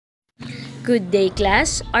Good day,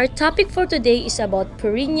 class. Our topic for today is about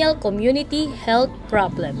perennial community health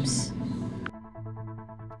problems.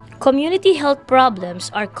 Community health problems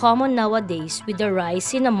are common nowadays with the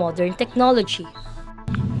rise in a modern technology.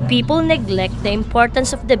 People neglect the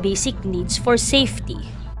importance of the basic needs for safety.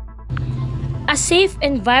 A safe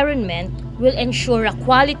environment will ensure a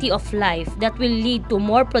quality of life that will lead to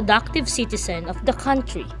more productive citizen of the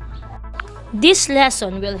country. This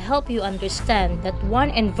lesson will help you understand that one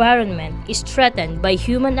environment is threatened by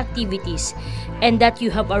human activities and that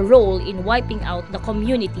you have a role in wiping out the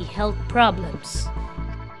community health problems.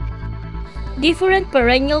 Different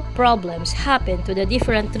perennial problems happen to the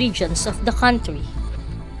different regions of the country.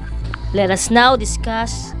 Let us now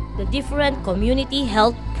discuss the different community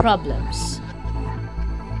health problems.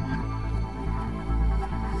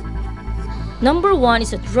 Number 1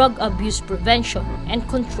 is a drug abuse prevention and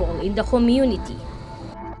control in the community.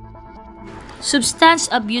 Substance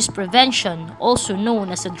abuse prevention, also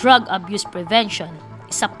known as a drug abuse prevention,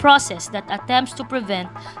 is a process that attempts to prevent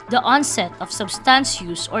the onset of substance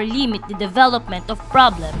use or limit the development of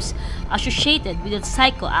problems associated with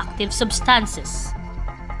psychoactive substances.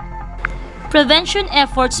 Prevention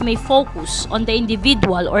efforts may focus on the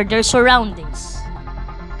individual or their surroundings.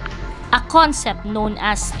 A concept known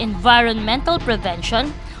as environmental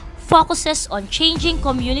prevention focuses on changing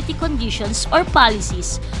community conditions or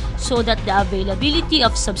policies so that the availability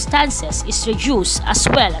of substances is reduced as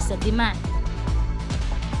well as the demand.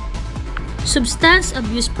 Substance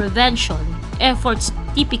abuse prevention efforts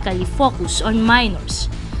typically focus on minors,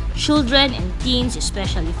 children and teens,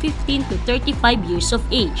 especially 15 to 35 years of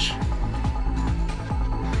age.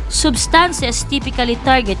 Substances typically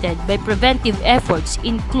targeted by preventive efforts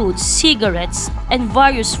include cigarettes and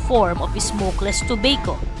various forms of smokeless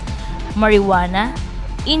tobacco, marijuana,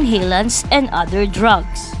 inhalants, and other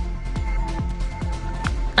drugs.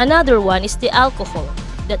 Another one is the alcohol,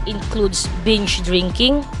 that includes binge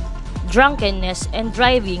drinking, drunkenness, and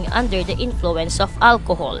driving under the influence of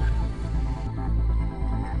alcohol.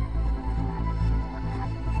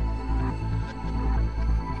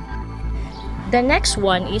 The next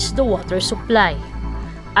one is the water supply.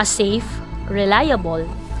 A safe, reliable,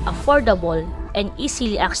 affordable, and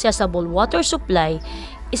easily accessible water supply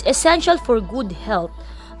is essential for good health,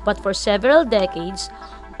 but for several decades,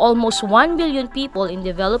 almost 1 billion people in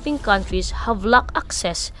developing countries have lacked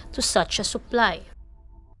access to such a supply.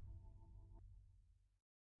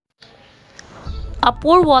 A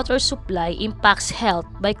poor water supply impacts health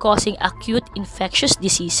by causing acute infectious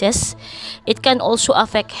diseases. It can also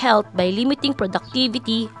affect health by limiting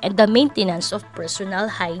productivity and the maintenance of personal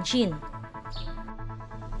hygiene.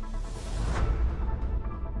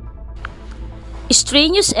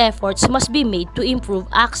 Strenuous efforts must be made to improve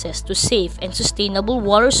access to safe and sustainable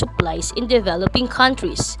water supplies in developing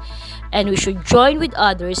countries, and we should join with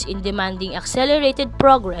others in demanding accelerated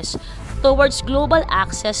progress towards global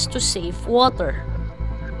access to safe water.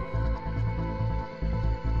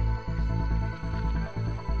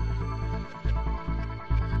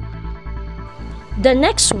 The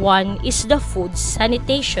next one is the food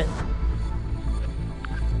sanitation.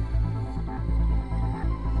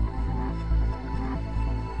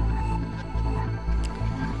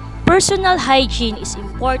 Personal hygiene is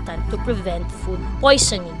important to prevent food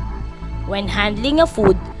poisoning. When handling a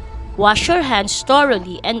food, wash your hands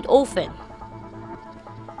thoroughly and often.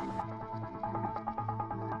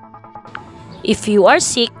 If you are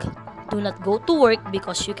sick, do not go to work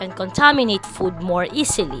because you can contaminate food more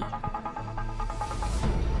easily.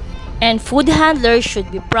 And food handlers should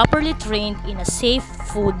be properly trained in a safe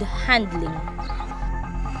food handling.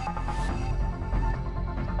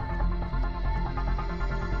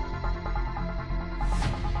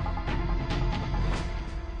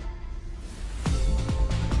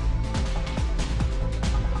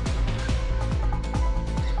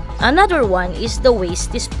 Another one is the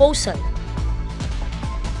waste disposal.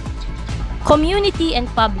 Community and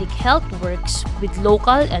public health works with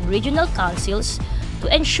local and regional councils to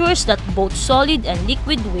ensure that both solid and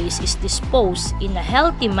liquid waste is disposed in a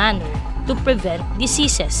healthy manner to prevent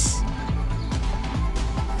diseases.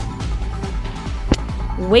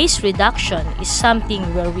 Waste reduction is something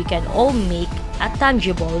where we can all make a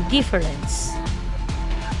tangible difference.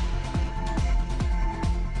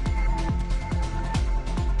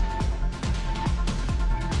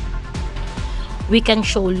 We can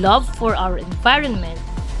show love for our environment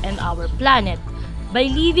and our planet by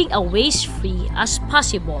living as waste-free as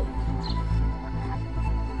possible.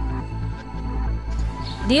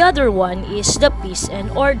 The other one is the peace and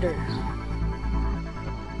order.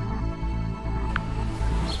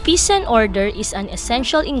 Peace and order is an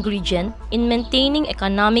essential ingredient in maintaining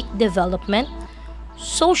economic development,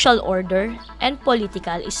 social order, and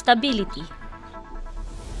political stability.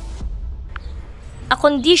 A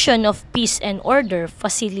condition of peace and order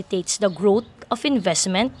facilitates the growth of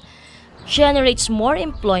investment, generates more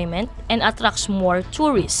employment, and attracts more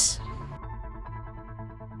tourists.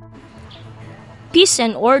 Peace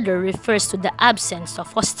and order refers to the absence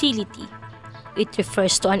of hostility. It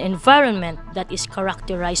refers to an environment that is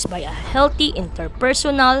characterized by a healthy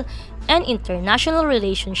interpersonal and international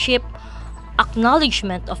relationship,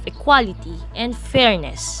 acknowledgement of equality, and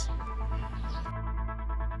fairness.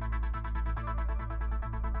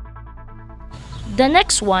 The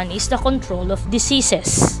next one is the control of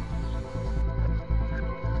diseases.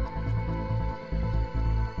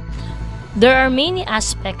 There are many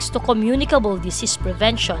aspects to communicable disease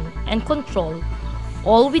prevention and control,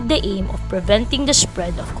 all with the aim of preventing the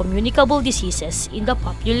spread of communicable diseases in the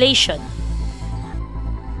population.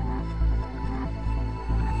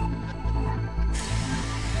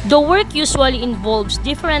 The work usually involves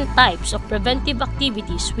different types of preventive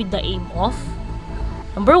activities with the aim of: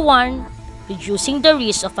 number 1, reducing the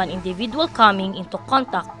risk of an individual coming into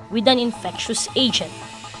contact with an infectious agent.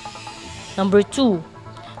 Number 2,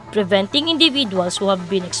 preventing individuals who have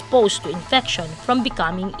been exposed to infection from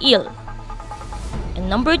becoming ill. And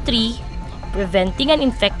number 3, preventing an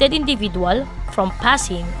infected individual from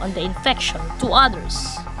passing on the infection to others.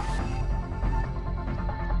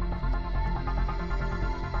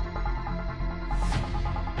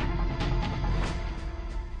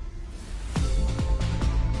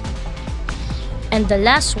 And the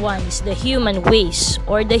last one is the human waste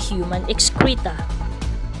or the human excreta.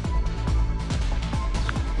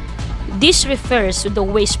 This refers to the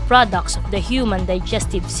waste products of the human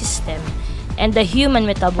digestive system and the human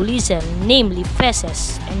metabolism, namely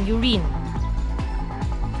feces and urine.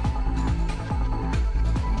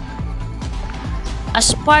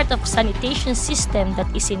 As part of sanitation system that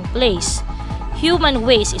is in place, human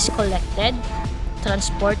waste is collected,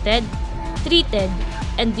 transported, treated,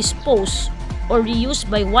 and disposed or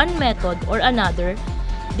reused by one method or another,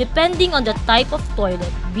 depending on the type of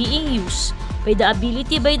toilet being used, by the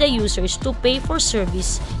ability by the users to pay for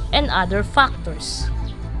service, and other factors.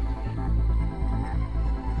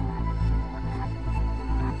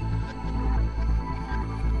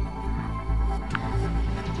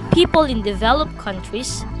 People in developed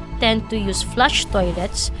countries tend to use flush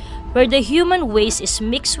toilets where the human waste is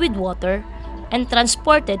mixed with water and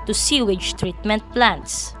transported to sewage treatment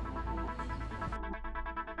plants.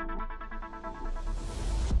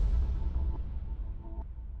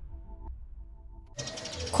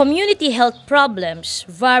 Community health problems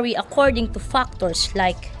vary according to factors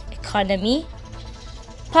like economy,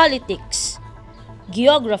 politics,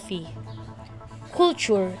 geography,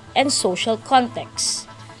 culture, and social context.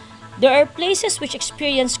 There are places which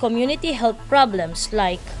experience community health problems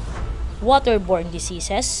like waterborne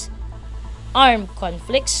diseases, armed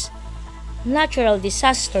conflicts, natural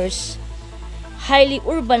disasters, highly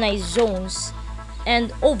urbanized zones,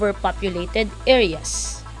 and overpopulated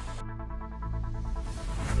areas.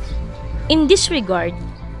 In this regard,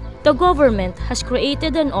 the government has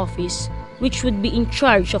created an office which would be in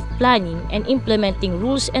charge of planning and implementing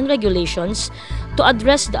rules and regulations to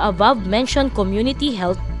address the above-mentioned community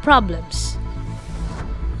health problems.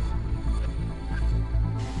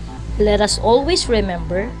 Let us always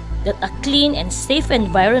remember that a clean and safe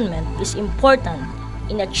environment is important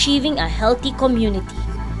in achieving a healthy community.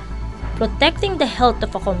 Protecting the health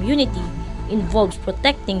of a community involves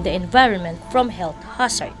protecting the environment from health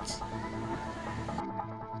hazards.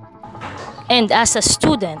 And as a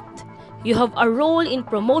student, you have a role in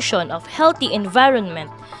promotion of healthy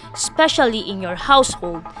environment, especially in your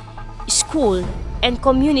household, school, and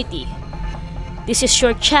community. This is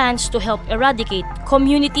your chance to help eradicate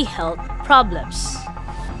community health problems.